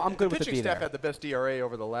 but I'm good with the B. The pitching staff had the best ERA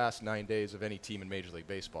over the last 9 days of any team in Major League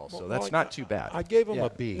Baseball, so that's not too bad. I gave him a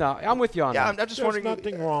B. No, I'm with you on that. I'm just wondering. There's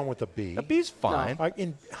nothing wrong with a B. A B's fine. No.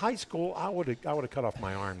 In high school, I would have cut off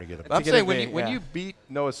my arm to get a B. I'm saying when you beat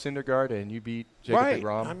Noah Syndergaard and you beat Jacob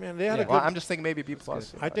deGrom. I mean, they had a good. I'm just thinking maybe B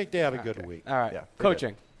plus. I think they had a good week. All right.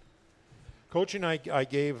 Coaching. Coaching, I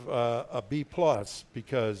gave a B plus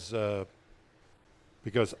because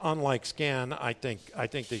unlike Scan, I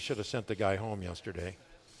think they should have sent the guy home yesterday.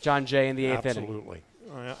 John Jay in the 8th inning. Absolutely.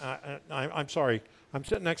 I'm sorry. I'm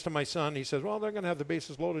sitting next to my son. He says, well, they're going to have the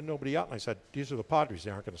bases loaded, nobody out. And I said, these are the Padres.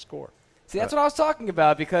 They aren't going to score. See, that's what I was talking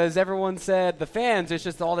about, because everyone said the fans, it's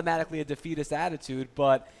just automatically a defeatist attitude,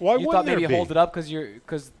 but Why you thought wouldn't maybe there you hold be? it up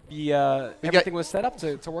because everything was set up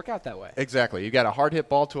to work out that way. Exactly. You got a hard hit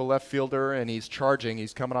ball to a left fielder, and he's charging.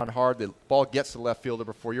 He's coming on hard. The ball gets to the left fielder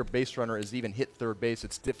before your base runner is even hit third base.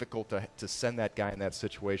 It's difficult to send that guy in that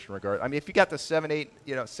situation. I mean, if you got the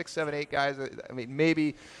 6, 7, 8 guys, I mean,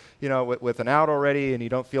 maybe, with an out already, and you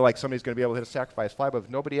don't feel like somebody's going to be able to hit a sacrifice fly, but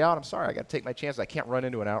with nobody out, I'm sorry, I got to take my chances. I can't run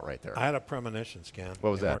into an out right there. I had a premonition, Scan.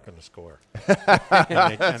 What was they that? weren't going to score.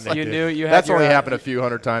 And they You did. knew you had That's your, only happened a few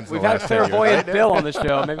hundred times. We've in the had last 10 years. clairvoyant Bill on the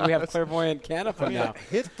show. Maybe we have clairvoyant Canapa now.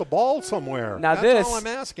 Hit the ball somewhere. Now That's all I'm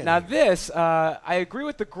asking. Now this, I agree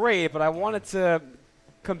with the grade, but I wanted to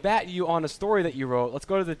combat you on a story that you wrote. Let's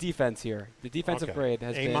go to the defense here. The defensive Okay. grade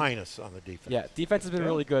has been A- on the defense. Yeah, defense has been Okay.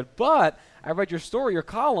 really good. But I read your story, your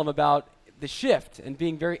column about the shift and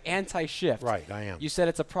being very anti-shift. Right, I am. You said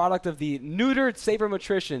it's a product of the neutered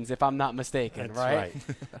sabermetricians, if I'm not mistaken, That's right?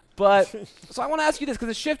 right. But so I want to ask you this, because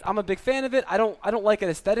the shift, I'm a big fan of it. I don't like it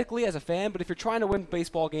aesthetically as a fan, but if you're trying to win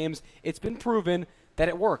baseball games, it's been proven that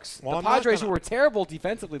it works. Well, the I'm not Padres, who gonna- were terrible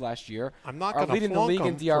defensively last year, I'm not are going to leading the flunk league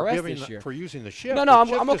in them DRS for, this year. for using the shift. No, The I'm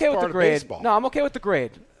shift okay is with the part of grade. baseball. No, I'm okay with the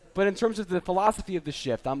grade. But in terms of the philosophy of the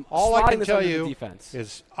shift, I'm All I sliding can this tell under you the defense.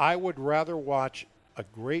 is I would rather watch a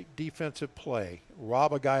great defensive play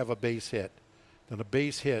rob a guy of a base hit than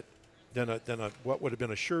a what would have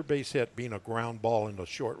been a sure base hit being a ground ball into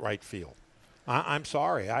short right field. I'm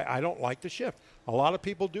sorry, I don't like the shift. A lot of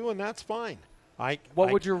people do, and that's fine.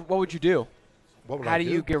 What would you do? What would How I do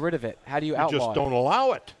you get rid of it? How do you You outlaw just it? don't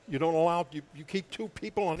allow it. You don't allow. You keep 2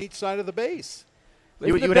 people on each side of the base. You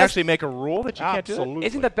Isn't the would best- actually make a rule that you can't do that? Absolutely.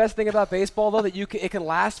 Isn't the best thing about baseball, though, that it can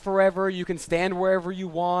last forever? You can stand wherever you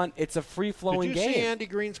want. It's a free-flowing Did you game. see Andy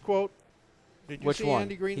Green's quote? Did you Which see one?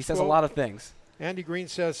 Andy Green's He says quote? a lot of things. Andy Green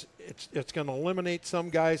says it's going to eliminate some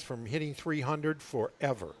guys from hitting 300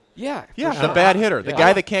 forever. Yeah. Yeah, for the sure. bad hitter, the Yeah.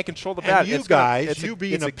 guy that can't control the bat. And you It's gonna- guys, it's you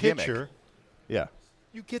being it's a gimmick. pitcher, Yeah.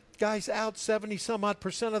 you get guys out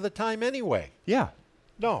 70-some-odd% of the time anyway. Yeah.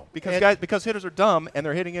 No, Because hitters are dumb and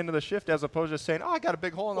they're hitting into the shift as opposed to saying, "Oh, I got a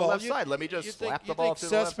big hole on the left you- side. Let me you just think- slap the you ball think to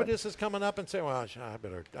the left side." Cespedes is coming up and saying, "Well, I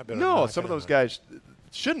better." No, knock some it of those in." guys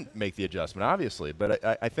shouldn't make the adjustment, obviously. But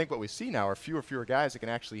I think what we see now are fewer guys that can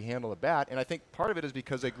actually handle the bat. And I think part of it is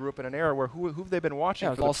because they grew up in an era where who've they been watching Yeah,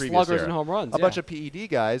 it was for the all previous sluggers era? and home runs, A yeah. bunch of PED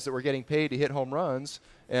guys that were getting paid to hit home runs.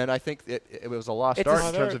 And I think it was a lost art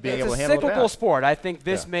in terms of being it's able a to handle the cyclical bat. sport. I think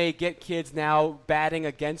this Yeah. may get kids now batting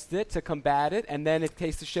against it to combat it, and then it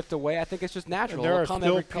takes the shift away. I think it's just natural. And there It'll are come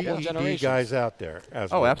still every couple of PED generations. guys out there.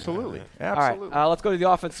 As Oh, well. absolutely. All right, Absolutely. let's go to the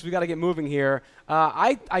offense 'cause we got to get moving here.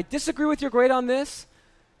 I disagree with your grade on this,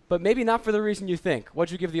 but maybe not for the reason you think.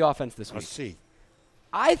 What'd you give the offense this A week? C.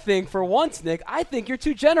 I think, for once, Nick, I think you're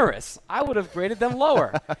too generous. I would have graded them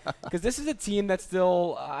lower. Because this is a team that's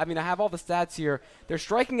still, I have all the stats here. They're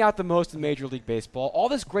striking out the most in Major League Baseball. All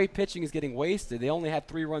this great pitching is getting wasted. They only had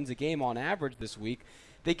 3 runs a game on average this week.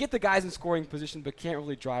 They get the guys in scoring position but can't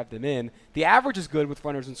really drive them in. The average is good with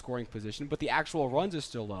runners in scoring position, but the actual runs is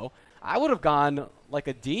still low. I would have gone like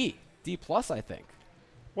a D+, I think.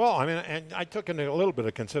 Well, and I took into a little bit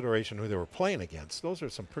of consideration who they were playing against. Those are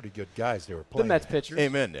some pretty good guys they were The playing. Mets against. pitchers.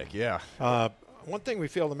 Amen, Nick. Yeah. One thing we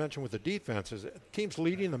failed to mention with the defense is that teams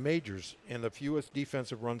leading the majors in the fewest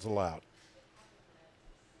defensive runs allowed.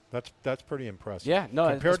 That's pretty impressive. Yeah, no,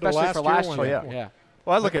 compared especially to last for year last when year. they- Yeah.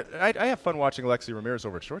 Well, I have fun watching Alexi Ramirez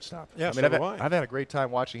over at shortstop. Yeah, so I've do I. I've had a great time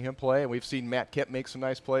watching him play, and we've seen Matt Kemp make some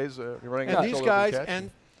nice plays running. And out these shoulder guys, catch. and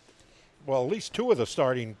well, at least 2 of the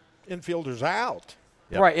starting infielders out.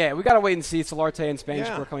 Yep. Right, yeah. We got to wait and see. Solarte and Spanish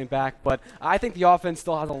Yeah. are coming back. But I think the offense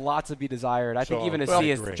still has a lot to be desired. I think So, even a well, C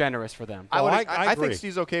I is agree. generous for them. Well, I I agree. think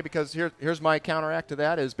C's okay because here's my counteract to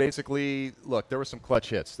that is basically, look, there were some clutch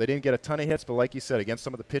hits. They didn't get a ton of hits, but like you said, against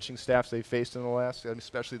some of the pitching staffs they faced in the last,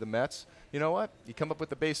 especially the Mets, you know what? You come up with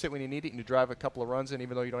the base hit when you need it, and you drive a couple of runs in,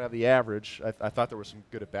 even though you don't have the average. I thought there were some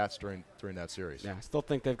good at-bats during that series. Yeah, I still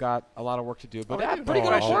think they've got a lot of work to do. But Oh, yeah, they do. pretty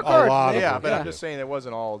good Oh, on a scorecard. lot of Yeah, work. but Yeah. I'm just saying it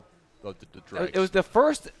wasn't all the dregs. It was the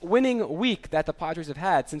first winning week that the Padres have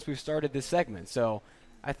had since we've started this segment. So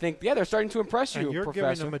I think, they're starting to impress you, And you're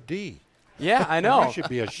Professor. giving them a D. Yeah, I know. You should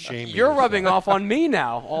be ashamed. of You're yourself. rubbing off on me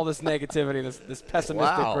now, all this negativity, this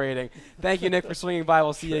pessimistic Wow. grading. Thank you, Nick, for swinging by.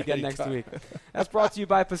 We'll see you again next week. That's brought to you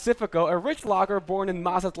by Pacifico, a rich lager born in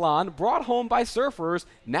Mazatlan, brought home by surfers,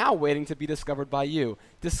 now waiting to be discovered by you.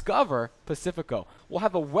 Discover Pacifico. We'll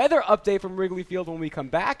have a weather update from Wrigley Field when we come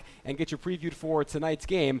back and get you previewed for tonight's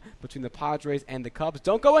game between the Padres and the Cubs.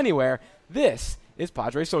 Don't go anywhere. This is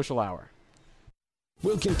Padres Social Hour.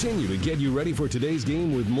 We'll continue to get you ready for today's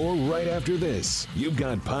game with more right after this. You've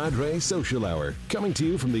got Padres Social Hour coming to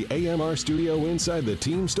you from the AMR studio inside the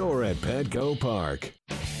team store at Petco Park.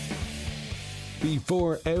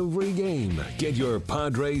 Before every game, get your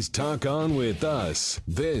Padres talk on with us.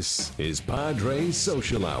 This is Padres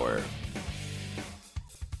Social Hour.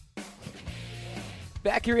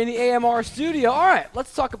 Back here in the AMR studio. All right,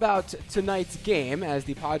 let's talk about tonight's game as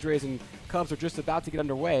the Padres and Cubs are just about to get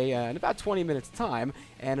underway in about 20 minutes' time.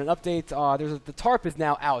 And an update, the tarp is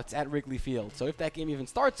now out at Wrigley Field. So if that game even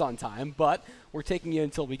starts on time, but we're taking you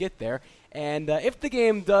until we get there. And if the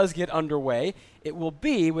game does get underway, it will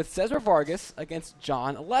be with Cesar Vargas against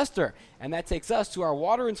Jon Lester. And that takes us to our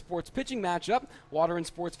Water and Sports pitching matchup. Water and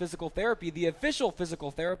Sports Physical Therapy, the official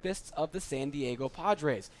physical therapists of the San Diego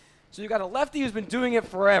Padres. So you got a lefty who's been doing it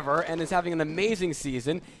forever and is having an amazing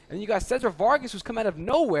season. And you got Cesar Vargas, who's come out of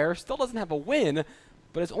nowhere, still doesn't have a win,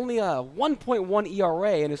 but has only a 1.1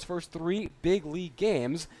 ERA in his first 3 big league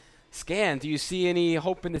games. Scan, do you see any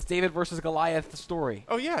hope in this David versus Goliath story?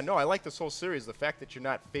 Oh yeah, no, I like this whole series. The fact that you're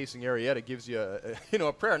not facing Arrieta gives you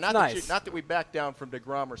a prayer. Not that we back down from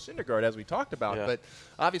DeGrom or Syndergaard as we talked about, but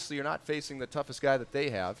obviously you're not facing the toughest guy that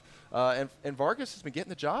they have. And Vargas has been getting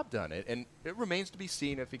the job done. And it remains to be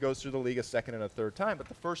seen if he goes through the league a second and a third time. But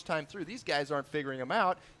the first time through, these guys aren't figuring him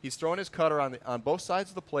out. He's throwing his cutter on both sides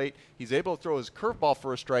of the plate. He's able to throw his curveball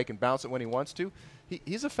for a strike and bounce it when he wants to.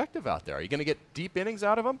 He's effective out there. Are you going to get deep innings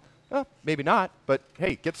out of him? Well, maybe not, but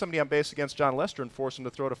hey, get somebody on base against Jon Lester and force him to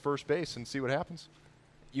throw to first base and see what happens.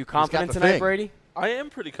 You confident tonight, Brady? I am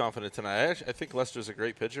pretty confident tonight. I think Lester's a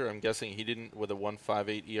great pitcher. I'm guessing he didn't, with a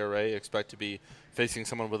 1.58 ERA, expect to be facing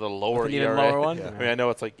someone with a lower ERA. Lower one? Yeah. I mean, I know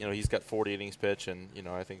it's like, he's got 40 innings pitch, and,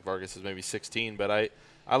 I think Vargas is maybe 16, but I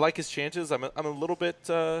like his chances. I'm a little bit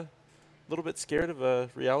scared of a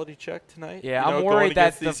reality check tonight. Yeah, I'm worried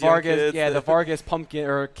that the Vargas pumpkin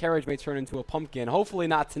or carriage may turn into a pumpkin. Hopefully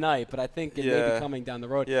not tonight, but I think it may be coming down the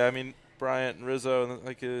road. Yeah, I mean, Bryant and Rizzo,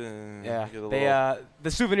 the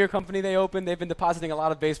souvenir company they opened, they've been depositing a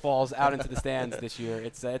lot of baseballs out into the stands this year.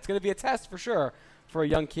 It's going to be a test for sure for a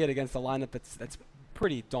young kid against a lineup that's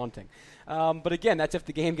pretty daunting. But again, that's if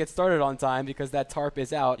the game gets started on time because that tarp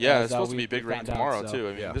is out. Yeah, it's supposed to be big rain tomorrow too.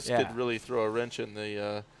 I mean, this could really throw a wrench in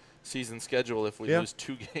the season schedule if we lose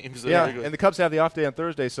 2 games. Yeah, and the Cubs have the off day on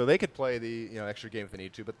Thursday, so they could play the extra game if they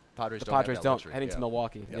need to, but the Padres don't. Heading to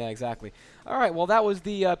Milwaukee. Yep. Yeah, exactly. All right, well, that was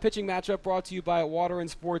the pitching matchup brought to you by Water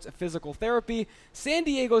and Sports Physical Therapy, San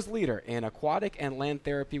Diego's leader in aquatic and land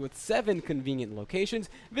therapy with 7 convenient locations.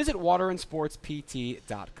 Visit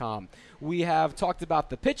waterandsportspt.com. We have talked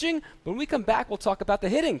about the pitching. When we come back, we'll talk about the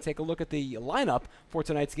hitting. Take a look at the lineup for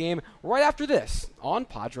tonight's game right after this on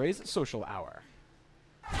Padres Social Hour.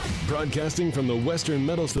 Broadcasting from the Western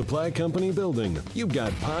Metal Supply Company building, you've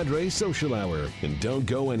got Padres Social Hour. And don't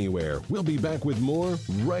go anywhere. We'll be back with more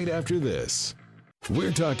right after this.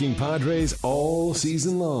 We're talking Padres all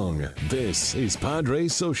season long. This is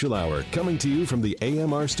Padres Social Hour coming to you from the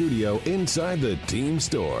AMR studio inside the team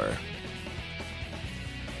store.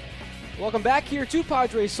 Welcome back here to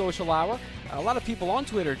Padres Social Hour. A lot of people on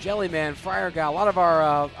Twitter, Jellyman, Friar Guy, a lot of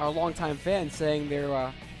our longtime fans saying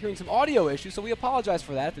they're hearing some audio issues, so we apologize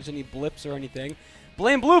for that if there's any blips or anything.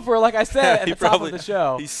 Blame Blooper, like I said at the top of the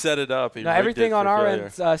show. He set it up. Everything on our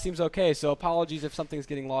end seems okay, so apologies if something's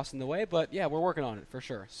getting lost in the way, but yeah, we're working on it for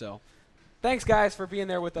sure. So thanks, guys, for being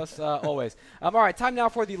there with us always. All right, time now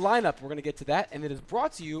for the lineup. We're going to get to that, and it is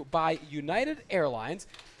brought to you by United Airlines,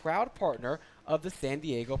 proud partner of the San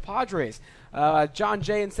Diego Padres. John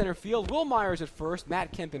Jay in center field, Will Myers at first,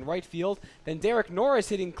 Matt Kemp in right field, then Derek Norris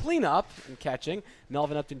hitting cleanup and catching,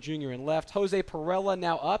 Melvin Upton Jr. in left, Jose Perella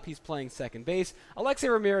now up, he's playing second base, Alexei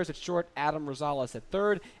Ramirez at short, Adam Rosales at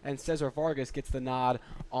third, and Cesar Vargas gets the nod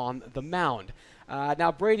on the mound.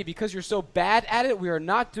 Now, Brady, because you're so bad at it, we are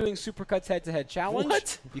not doing Supercuts head-to-head challenge.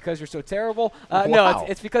 What? Because you're so terrible. Wow. No,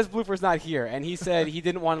 it's because Blooper's not here, and he said he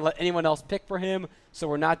didn't want to let anyone else pick for him, so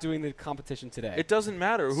we're not doing the competition today. It doesn't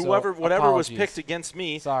matter. So, Whatever was picked against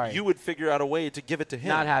me, Sorry. you would figure out a way to give it to him.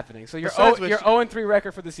 Not happening. So your Besides which, 0-3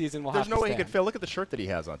 record for the season will have to There's no way he stand. could fail. Look at the shirt that he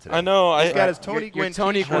has on today. I know. He's got his Tony Your Gwynn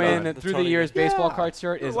Tony t-shirt Gwynn on. through the years baseball card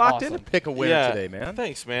shirt You're is locked awesome. in to pick a winner today, man.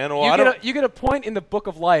 Thanks, man. Well, You get a point in the book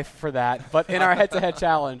of life for that, but in our head-to-head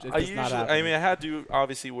challenge, it's just not happening. I had to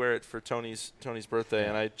obviously wear it for Tony's birthday,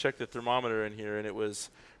 and I checked the thermometer in here, and it was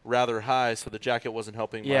rather high, so the jacket wasn't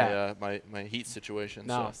helping my heat situation.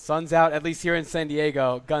 No, so. sun's out, at least here in San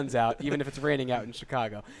Diego, guns out, even if it's raining out in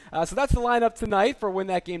Chicago. So that's the lineup tonight for when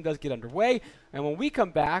that game does get underway. And when we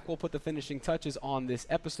come back, we'll put the finishing touches on this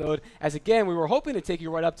episode. As again, we were hoping to take you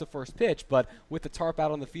right up to first pitch, but with the tarp out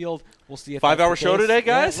on the field, we'll see if 5-hour show today,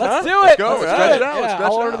 guys? Yeah, let's do it. Let's go. Let's Stretch do it out. Yeah, Stretch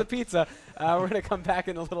I'll it order out. the pizza. We're going to come back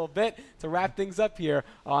in a little bit to wrap things up here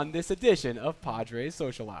on this edition of Padres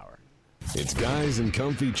Social Hour. It's guys in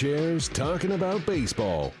comfy chairs talking about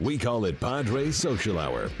baseball. We call it Padres Social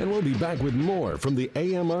Hour, and we'll be back with more from the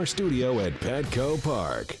AMR studio at Petco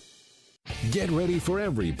Park. Get ready for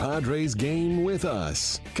every Padres game with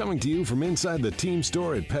us. Coming to you from inside the team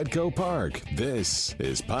store at Petco Park, this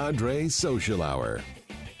is Padres Social Hour.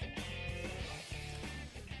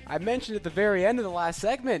 I mentioned at the very end of the last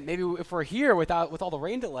segment, maybe if we're here with all the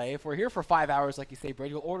rain delay, if we're here for 5 hours, like you say,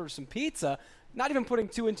 Brady, we'll order some pizza, not even putting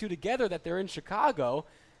 2 and 2 together that they're in Chicago.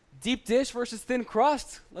 Deep dish versus thin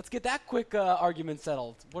crust. Let's get that quick argument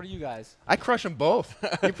settled. What are you guys? I crush them both.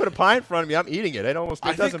 You put a pie in front of me, I'm eating it.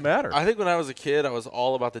 It doesn't matter. I think when I was a kid, I was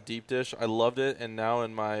all about the deep dish. I loved it, and now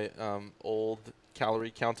in my old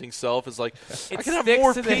calorie counting self is like, I can have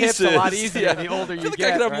more to pieces. The hips a lot easier the older I you feel like get.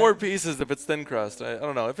 I can have right? more pieces if it's thin crust. I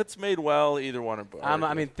don't know. If it's made well, either one are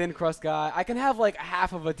I mean, thin crust guy. I can have like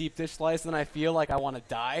half of a deep dish slice, and I feel like I want to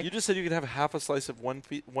die. You just said you could have half a slice of one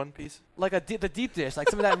piece? Like the deep dish, like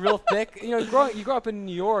some of that real thick. You know, you grow up in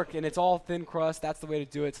New York, and it's all thin crust. That's the way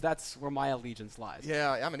to do it. So that's where my allegiance lies.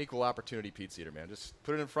 Yeah, I'm an equal opportunity pizza eater, man. Just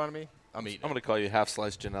put it in front of me. I'm eating. I'm going to call you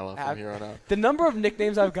half-sliced Janela from here on out. The number of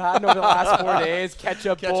nicknames I've gotten over the last 4 days,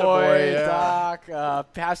 ketchup boy, yeah. Doc,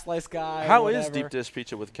 half-slice guy. How whatever. is deep dish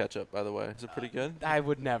pizza with ketchup, by the way? Is it pretty good? I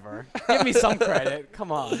would never. Give me some credit.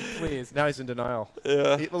 Come on, please. Now he's in denial.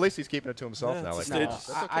 Yeah. At least he's keeping it to himself now. Like, it's No, That's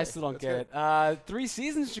okay. I still don't That's get it. 3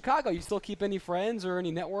 seasons in Chicago. You still keep any friends or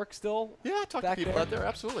any network still? Yeah, I talked to back people there? out there.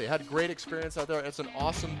 Absolutely. I had a great experience out there. It's an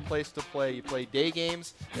awesome place to play. You play day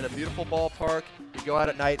games in a beautiful ballpark. You go out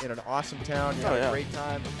at night in an awesome town. You have a great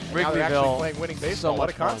time. And now they're actually Wrigleyville, playing winning so baseball. What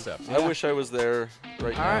a much fun. concept. Yeah. I wish I was there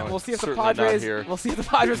right now. All right, we'll see if the Certainly not Padres. here. We'll see if the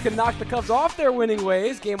Padres can knock the Cubs off their winning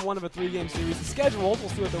ways. Game 1 of a 3-game series is scheduled. We'll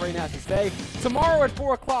see what the rain has to say. Tomorrow at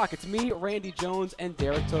 4 o'clock, it's me, Randy Jones, and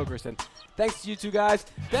Derek Togerson. Thanks to you two guys.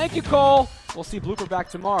 Thank you, Cole. We'll see Blooper back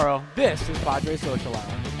tomorrow. This is Padres Social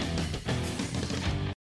Hour.